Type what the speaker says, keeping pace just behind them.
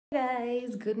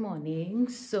Guys, good morning.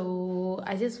 So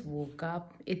I just woke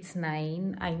up. It's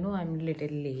 9. I know I'm a little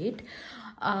late.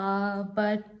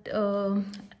 But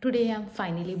today I'm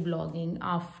finally vlogging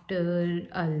after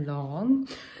a long.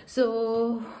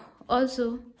 So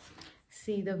also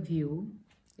see the view.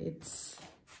 It's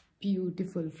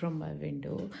beautiful from my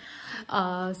window.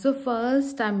 So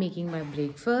first I'm making my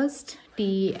breakfast,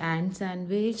 tea and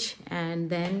sandwich, and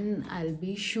then I'll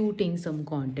be shooting some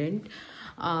content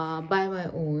by my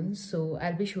own. So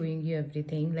I'll be showing you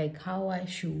everything, like how I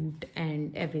shoot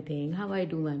and everything, how I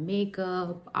do my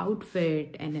makeup,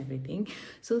 outfit and everything.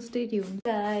 So stay tuned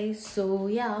guys. So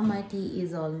yeah, my tea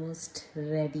is almost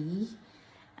ready.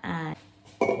 And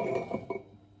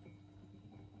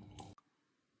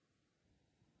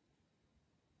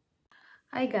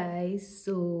hi guys,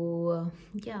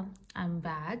 yeah, I'm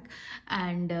back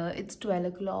and it's 12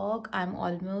 o'clock. I'm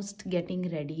almost getting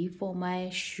ready for my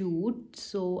shoot.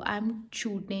 So I'm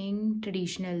shooting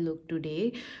traditional look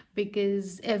today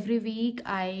because every week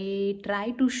I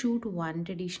try to shoot one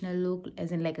traditional look,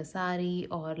 as in like a sari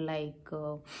or like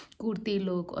a kurti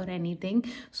look or anything,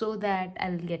 so that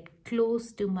I'll get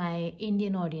close to my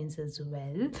Indian audience as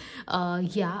well.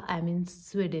 Yeah, I'm in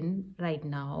Sweden right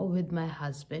now with my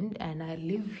husband, and I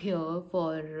live here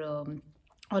for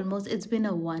almost, it's been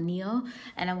a 1 year,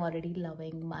 and I'm already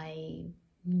loving my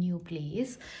new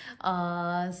place.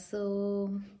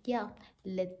 So yeah,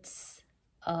 let's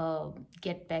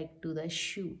get back to the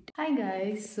shoot. Hi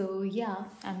guys, so yeah,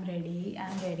 I'm ready.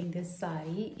 I'm wearing this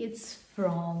sari. It's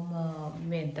from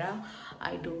Medra.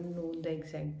 I don't know the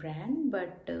exact brand,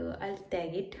 but I'll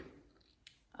tag it.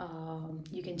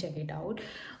 You can check it out.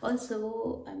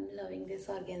 Also, I'm loving this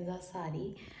organza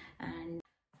sari. And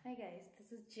hi guys,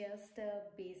 this is just a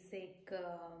basic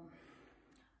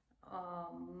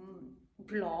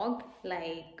blog,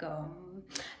 like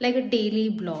a daily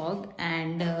blog.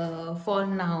 And for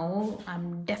now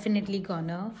I'm definitely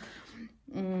gonna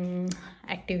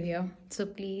active here, so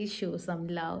please show some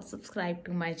love, subscribe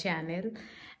to my channel,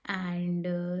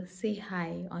 and say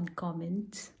hi on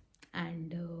comments.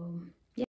 And